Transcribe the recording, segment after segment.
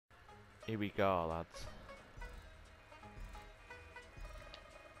Here we go, lads.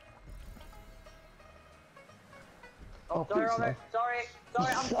 Oh, Sorry, please Robert.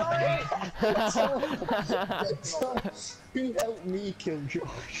 Sorry, I'm sorry. Who helped me kill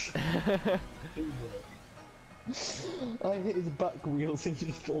Josh? I hit his back wheels and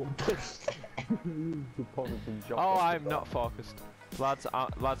he fall Oh, I'm not focused. Lads,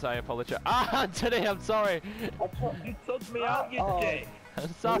 I apologise. Ah, Anthony, I'm sorry. You took me out, you dick!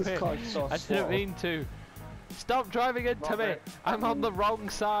 I'm sorry. This car's so I didn't slow. mean to. Stop driving into me. I'm on the wrong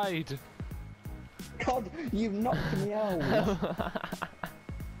side. God, you've knocked me out.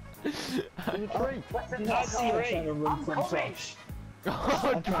 Listen, That's I'm great. trying to run I'm from coming. Josh.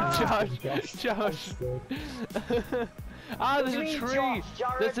 Oh, I'm trying to run Josh. from Ah, there's What do you a mean, tree. Josh,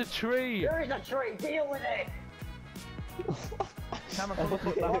 Jared? There's a tree. There is a tree. Deal with it. Camera, I'm put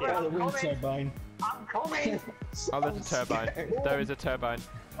looking that at down. the wind coming. turbine. I'm coming. Oh, there's a turbine. There is a turbine.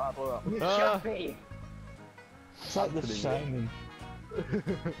 Ah, blow up. You Ah. should be. It's like The Shining.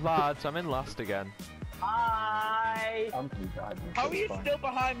 Lads, I'm in last again. Hi. How are you still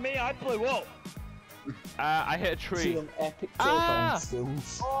behind me? I blew up! I hit a See tree. them epic Ah! turbine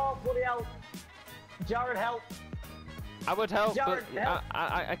skills. Oh, bloody hell. Jared, help. I would help, Jared, but help.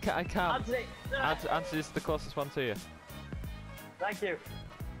 I can't. Anthony. Anthony is the closest one to you. Thank you.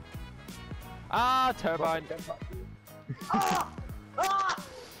 Ah, turbine. Ah! Ah!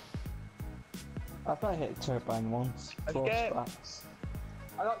 I bet I hit a turbine once. Four scared. sparks.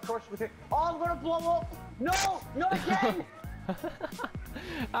 I got crushed with it. Oh, I'm gonna blow up. No, not again.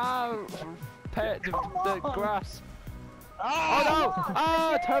 Ah, pet the Come on. grass. Ah! Oh no! Come on,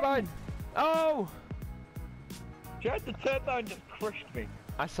 Ah, again. turbine. Oh, Jared, the turbine just crushed me.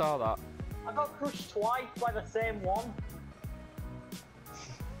 I saw that. I got crushed twice by the same one.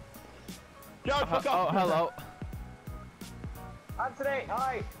 Jared, fuck off! Oh, hello. Anthony,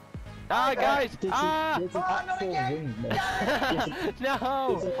 hi. Ah, guys. There's Ah, an Oh, not actual again. windmill. There's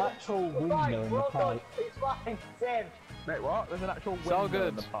no. an actual It's windmill fine, in the we're all good. pipe. It's fine, same. Wait, what? There's an actual all windmill in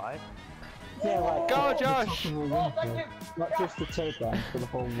good. the pipe. Yeah, like Go, the Josh. top of a Oh, windmill. thank you. Not just the turbine, for the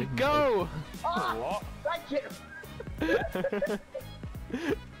whole windmill. Go. Ah, What? thank you.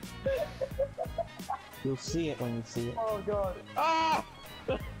 You'll see it when you see it. Oh, God. Ah!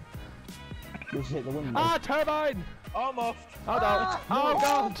 You'll hit the windmill. Ah, turbine. Almost. Oh no. Ah, Oh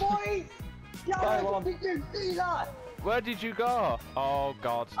god. boys. Bye, Jared, Lon. did you see that? Where did you go? Oh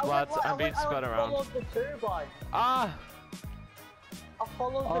god, lads, I'm being spun I around. followed the turbine. Ah. I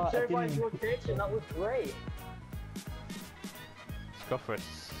followed Oh, the I turbine's didn't- rotation. That was great. Let's go for a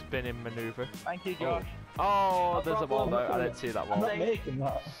spinning maneuver. Thank you, Josh. Oh, there's a wall problem. there. I didn't see that I'm wall. not making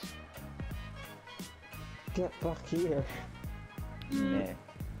that. Get back here. Yeah.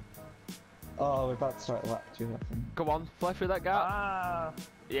 Oh, we're about to start lap 2, I think. Come on, fly through that gap. Ah!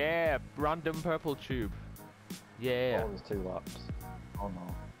 Yeah, random purple tube. Yeah. there's 2 laps. Oh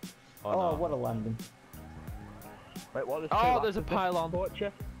no. Oh, Oh, no. what a landing. Wait, what? There's Oh, two laps there's a of this pylon.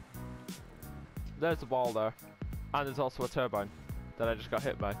 torture? There's the wall there. And there's also a turbine that I just got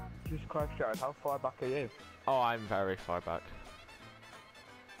hit by. Jesus Christ, Jared, how far back are you? Oh, I'm very far back.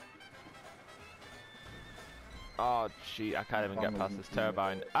 Oh, gee, I can't even get past this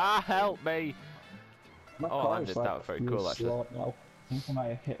turbine. Ah, help me! My Oh, car landed. is, That was very really cool, actually. slow now. I think I might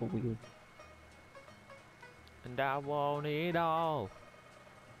have hit a wheel. And I want it all.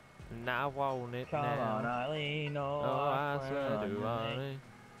 And I want it Come now. on, Eileen, Oh, I swear I do want it.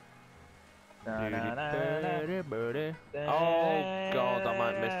 Oh god, I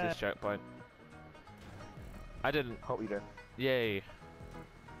might miss this checkpoint. I didn't. Hope you do. Yay.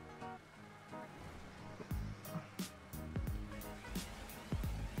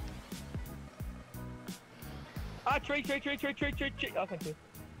 Ah, tree. Oh, thank you.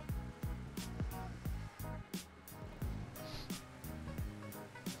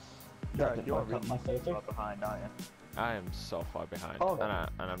 That Jared, you're didn't work out really my far favour. behind, aren't you? I am so far behind. Oh.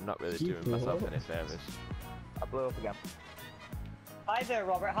 And I'm not really You doing myself blew any up. favours. I blew up again. Hi there,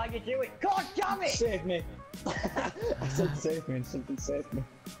 Robert. How you doing? God damn it! Save me! I said save me and something saved me.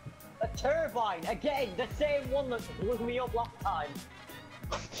 A turbine again. The same one that blew me up last time.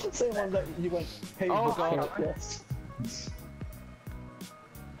 Same one that you went, hey, Oh, look God. at this.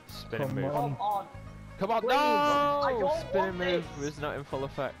 Spinning Come move. on. Come on. Come on, Please, I no! don't Spinning want move this. is not in full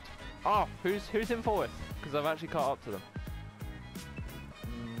effect. Oh, who's in fourth? Because I've actually caught up to them.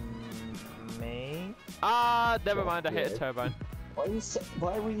 Me? Ah, never mind, I hit a Okay. turbine.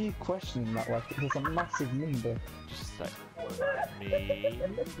 Why were you questioning that like there's a massive number? Just a sec. Me.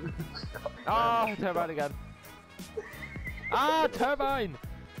 Ah, turbine again. Ah, turbine!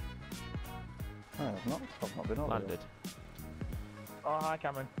 No, I've not been over Landed. Oh, hi,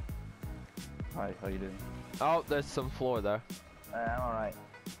 Cameron. Hi, how you doing? Oh, there's some floor there. I'm alright.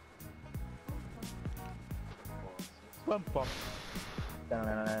 Bum, bum.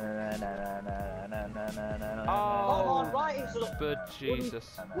 Oh, on, right into the But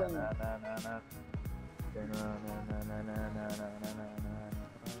Jesus.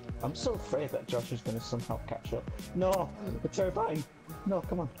 I'm so afraid that Josh is going to somehow catch up. No, the turbine. No,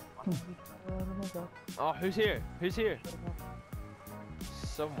 come on. Oh, who's here? Who's here?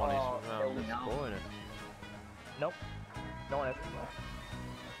 Someone Oh, is around this no. corner. Nope. No one else.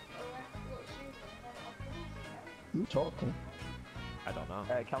 You talking? I don't know.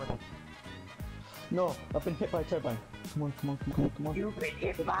 Cameron. No, I've been hit by a turbine. Come on, come on, come on, come on. You've been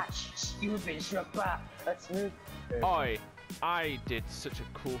hit by. You've been struck by. Let's move. I did such a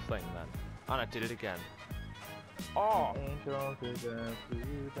cool thing then, and I did it again. Oh,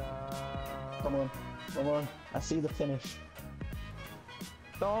 Come on, come on. I see the finish.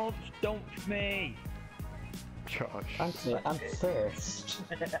 Don't stump me. Josh. Anthony, I'm first.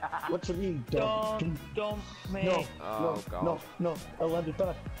 What do you mean? Don't stump me. No, Oh, God. no, no. I landed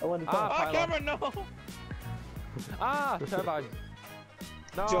back. I landed back. Ah. Oh, Cameron, no. ah, turbine.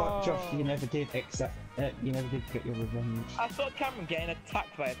 No. Josh, you never did accept. You never did get your revenge. I saw Cameron getting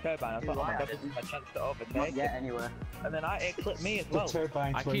attacked by a turbine. I thought, oh my god, this is my chance to Not overtake. yet, anyway. And then it clipped me as The well.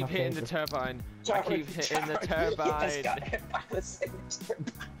 turbines I were keep my hitting the favourite. turbine. I keep hitting the turbine.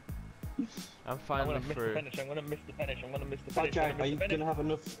 I'm I'm finally gonna miss the through. finish. I'm gonna miss the finish. I'm gonna miss the Oh, finish. Jared, I'm are gonna you miss the gonna finish. have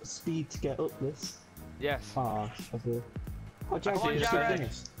enough speed to get up this? Yes. Ah, okay. Oh, Jared, Come on, you just Jared.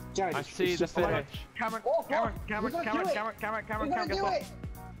 finished. Jared, I it's see the just like- finish. Cameron, Oh, Cameron, God. Cameron, We're gonna Cameron, do it. Cameron, Cameron, Cameron, We're gonna Cameron, do get it.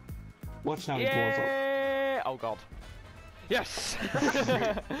 Watch now, he blows up. Yeah. Oh God. Yes.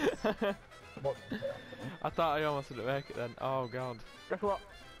 I thought I almost didn't make it then. Oh God. Guess what?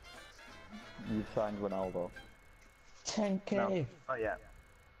 You signed Ronaldo. 10k. No. Oh yeah.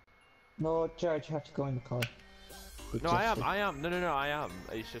 No, Jared, you have to go in the car. No, I am. No, I am.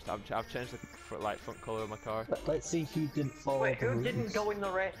 It's just I've changed the front colour of my car. Let's see who didn't follow Wait, the who rules. didn't go in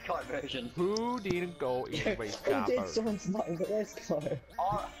the race car version? Who didn't go in the race Who car? did? Someone's not in the race car.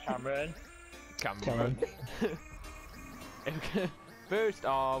 Oh, Cameron. Cameron. First,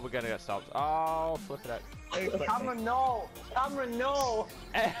 oh, we're gonna get stopped. Oh, flip it out. Cameron, no! Cameron, no!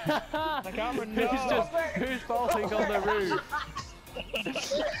 Cameron, no. Who's bolting on the roof?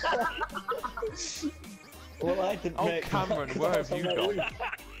 Well, I didn't Oh, make Cameron, that, 'cause where I was have on you my gone? roof.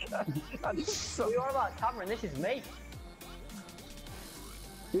 What are you on about, Cameron? This is me.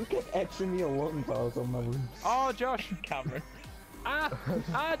 You kept Xing me along while I was on my roof. Oh, Josh. Cameron.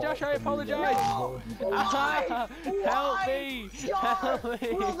 Josh, I apologise. Ah, help me! Help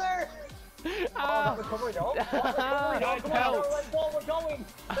me! Brother! Ah, We're covering up. Come on, help. let's go, we're going!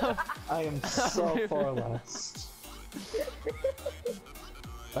 I am so far last.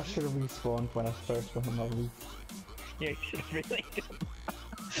 I should have respawned when I first went on my roof. Yeah, you should have really done.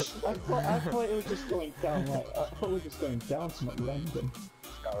 I thought it was just going down like, I thought we were just going down to not landing.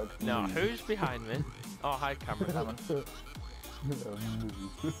 no, who's behind me? Oh, hi, Cameron.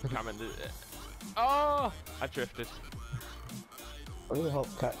 Cameron. Oh, I drifted. I really hope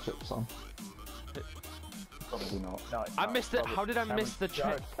catch-up's on. Probably not. No, it's I not. missed it. Probably How did I Cameron miss the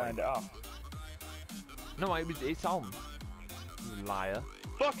Jared check? turned it off. No, it's on. You liar.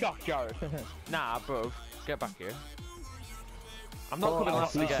 Fuck off, Jared. Nah, bro, get back here. I'm not Oh, coming I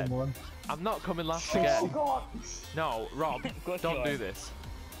last see again. someone. I'm not coming last Oh, again. God! No, Rob, Of course don't you do are. this.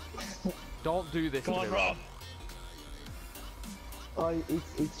 Don't do this Come to on, me, Rob. Oh,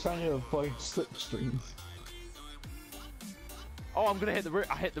 he's trying to avoid slipstreams. Oh, I'm gonna hit the roof.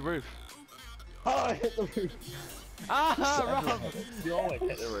 I hit the roof. Oh, I hit the roof! Ah, Rob! You always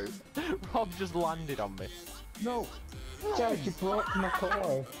hit the roof. Rob just landed on me. No! Jared, you broke my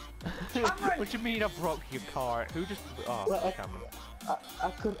car! What do you mean I broke your car? Who just? Oh, Well, Cameron.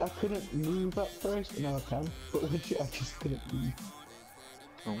 I couldn't move at first, now I can, but legit I just couldn't move.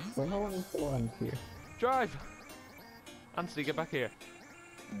 We're not wanting to land here. Drive! Anthony, get back here.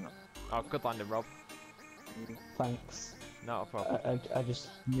 No. Oh, good landing, Rob. Thanks. Not a problem. I just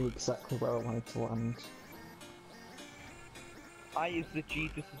knew exactly where I wanted to land. I is the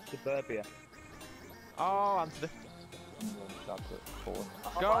Jesus of suburbia. Oh, Anthony. That's it. 4.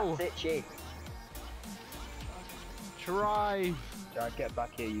 Go. That's it, Chief. Drive! Jared, get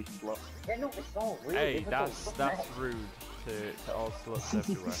back here, you slut. Yeah, no, it's all really Hey, difficult. that's rude to all sluts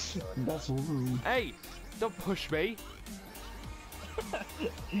everywhere. That's rude. Hey, don't push me. How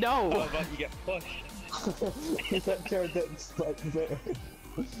No! about you get pushed? Is that Jared that's like there?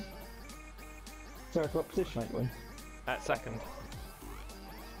 Jared, what position are you in? At second,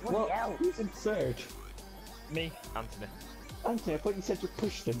 Bloody hell. Who's in third? Me. Anthony. Anthony, I thought you said you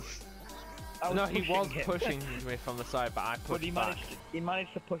pushed him. I No, he was him. pushing me from the side, but I But pushed back. he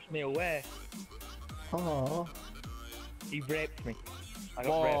managed to push me away. Oh. He raped me. I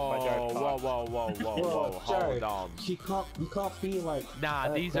got raped by Jared Whoa, Clark. whoa, hold Jared, on. You can't be like. Nah,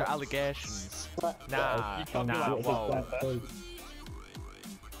 these are that's- allegations. that- Nah, You can't be nah, like whoa. that.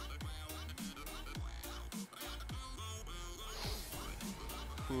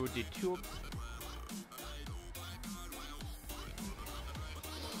 Through the tube.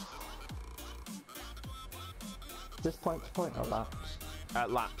 Just point to point or laps.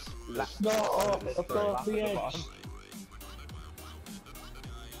 Laps. No, oh, Sorry, I've got off lap at the the edge. bottom.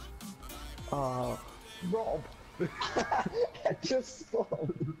 Oh, Rob. I just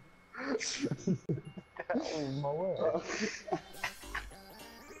spawned. My word.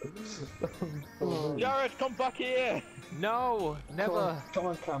 Jared, come back here! No, never. Come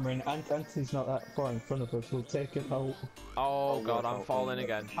on, Cameron. Anthony's not that far in front of us. We'll take it out. Oh god, I'm falling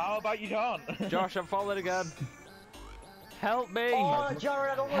again. How about you don't? Josh, I'm falling again. Help me! Oh,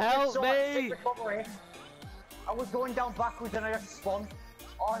 Jared, I don't want Help to so me! recovery. I was going down backwards and I just spun.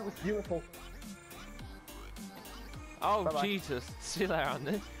 Oh, it was beautiful. Oh Bye-bye. Jesus! See you later,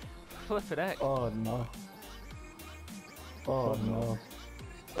 Andy. Flippin' heck. Oh no. Oh no.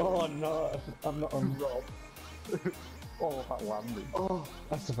 Oh no. I'm not on Rob. Oh, that landed. Oh,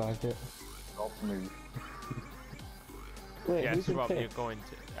 I survived it. Rob move. Wait, Yes, who's in Rob, fifth? you're going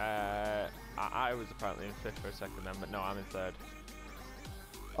to. I was apparently in fifth for a second then, but no, I'm in third.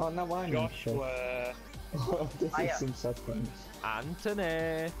 Oh, now I'm in Josh, fifth. Oh, this Hiya. is some sad things.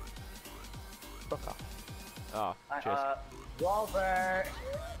 Anthony! fuck off. Oh, cheers. Robert.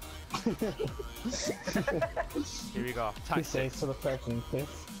 Here we go. He Tactic. says to the person in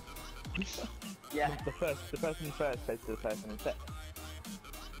fifth. Yeah, The person in first says to the person in sixth.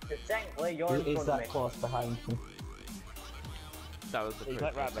 because technically you're in He is front of that me. close behind me. That was the He's pretty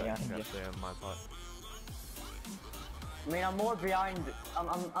like right good behind tactic, you. actually, on my part. I mean, I'm more behind.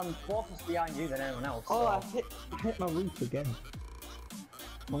 I'm closest behind you than anyone else. Oh, so. I hit my roof again.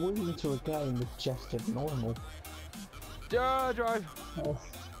 I'm moving into a guy in the chest of normal. Drive! Oh,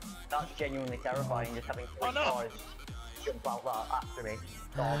 That's genuinely terrifying. Just having three Oh, no. cars jump out that after me.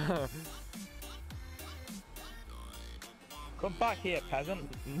 So, Come back here, peasant.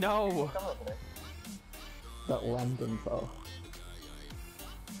 No! come over there. that landing though.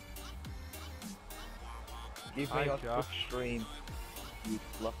 Give Hi, me your Josh. stream. You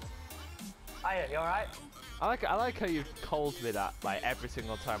slut. Hiya, you alright? I like how you called me that like every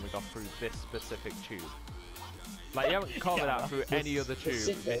single time we got through this specific tube. Like you haven't called me that through any other tube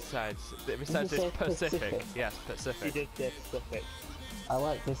Specific. besides Did this you say Pacific. Pacific? Yes, He Pacific. did say specific. I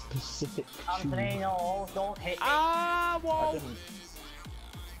like this Pacific Anthony, tune. no, don't hit me. Ah, I whoa! didn't.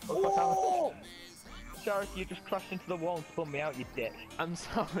 What the fuck happened? Jared, you just crashed into the wall and spun me out, you dick. I'm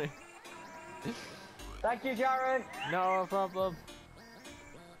sorry. Thank you, Jared. No problem.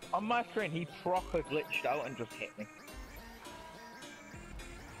 On my screen, he proper glitched out and just hit me.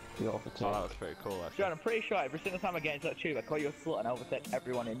 The Oh, overtake. that was pretty cool actually. Jared, I'm pretty sure every single time I get into that tube, I call you a slut and I overtake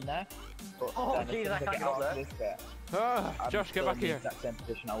everyone in there. But Oh, then as jeez, soon I as can't get get up out there. of this bit, Ah, I'm Josh, get still back in the here. exact same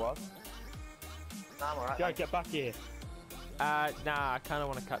position I was. I'm alright. Jared, get back here. Nah, I kind of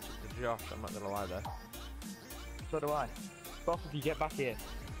want to catch up to Josh. I'm not gonna lie there. So do I. Both of you, get back here.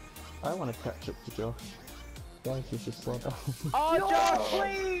 I want to catch up to Josh. Guys, you should slow down. Oh, No, Josh!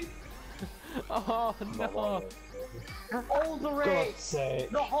 please! Oh no! All the God's race! sake.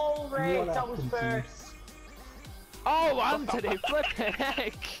 The whole race, What I was happened to you? first! Oh, Anthony, flippin'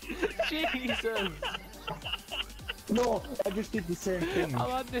 heck! Jesus! No, I just did the same thing. I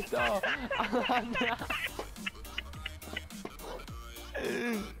landed though. I landed.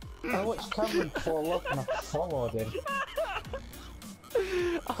 I watched Cameron fall off and I followed him.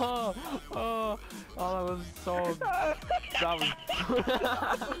 Oh, that was so. That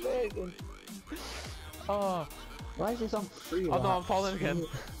was. Amazing. Oh, Why is this on free? oh no, I'm falling again.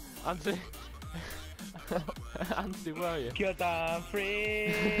 Anthony. Anthony, where are you? Cause I'm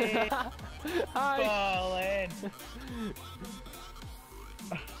free. Hi! Falling.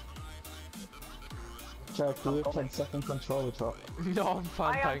 Jared, do we have 10-second controller drop? No, I'm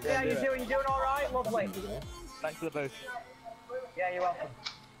fine, Hi, thanks. Anthony, how you doing? You doing alright? Lovely. Thanks for the boost. Yeah, you're welcome.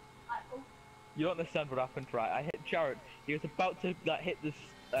 You don't understand what happened, right? I hit Jared. He was about to like, hit the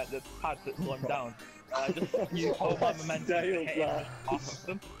pad that slowed him down. And I just used all my momentum to hit him just off of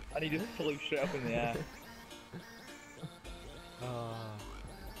them, and he just flew straight up in the air.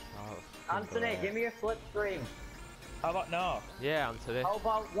 Anthony, give me a slipstream. How about no? Yeah, Anthony. How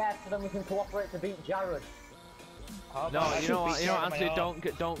about, yeah, so then we can cooperate to beat Jared? How about No, I you just know what? beat You know Jared what, on my Anthony?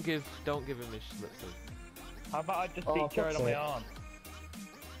 own? Don't give him his slip. How about I just Oh, beat Jared on fuck's my sake. own?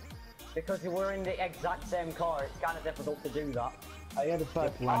 Because you were in the exact same car, it's kind of difficult to do that. I had a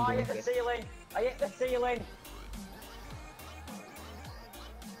bad Oh, I landing. hit the ceiling! I hit the ceiling!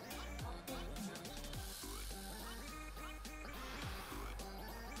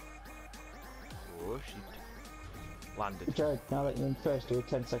 Oh shit. Landed. Jared, now that you're in first, do a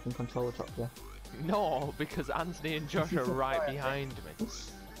 10-second controller drop, yeah? No, because Anthony and Josh are right behind me.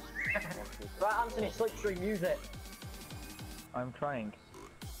 Right, Anthony, slipstream, use it. I'm trying.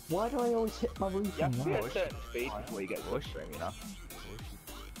 Why do I always hit my roof You and have to be at that? a certain speed before you get slipstream, you know?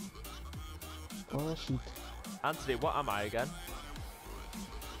 Oh shit. Anthony, what am I again?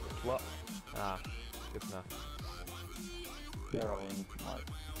 What? Ah, good enough. They're all in, like,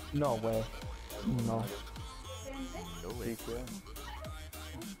 No way. No. No way. GTA.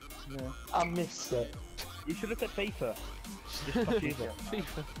 Yeah. I missed it. You should have said FIFA. Just much easier.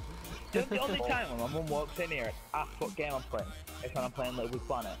 FIFA. The only time when my mum walks in here and asks what game I'm playing is when I'm playing Little Big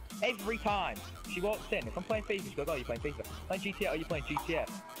Planet. Every time she walks in, if I'm playing FIFA, she goes, "Oh, you playing FIFA? Playing GTA? Oh, you playing GTA?" As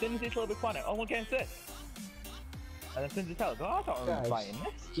soon as it's Little Big Planet, "Oh, what game's this?" And as soon as it's out, I go, "Oh, I don't remember Guys, playing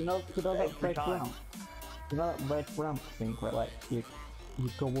this." Do you know that Every red time. ramp? You know that red ramp thing where like you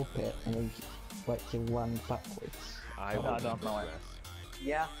go up it and then you land backwards? I No, will I don't know it.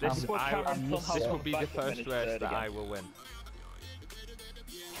 Yeah. This, Before Cameron somehow this will comes be back the to first finish race third that again. I will win.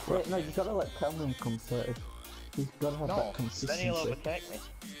 Wait, no, you gotta let Cameron come third. He's gotta have No, that then consistency. he'll overtake me.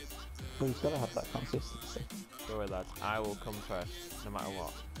 But he's gotta have that consistency. Don't worry lads, I will come first, no matter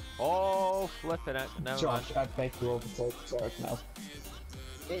what. Oh, flipping it, never mind. Josh, I'd beg you overtake Jared now.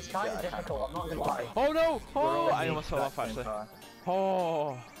 It's kind of difficult, I'm not gonna lie. Oh no! Oh, We're all I in almost the fell off exact same actually. car.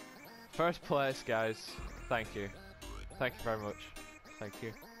 Oh, first place guys, thank you. Thank you very much. Thank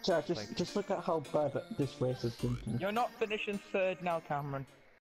you. Jared, Thank you. just look at how bad this race has been to me. You're not finishing third now, Cameron.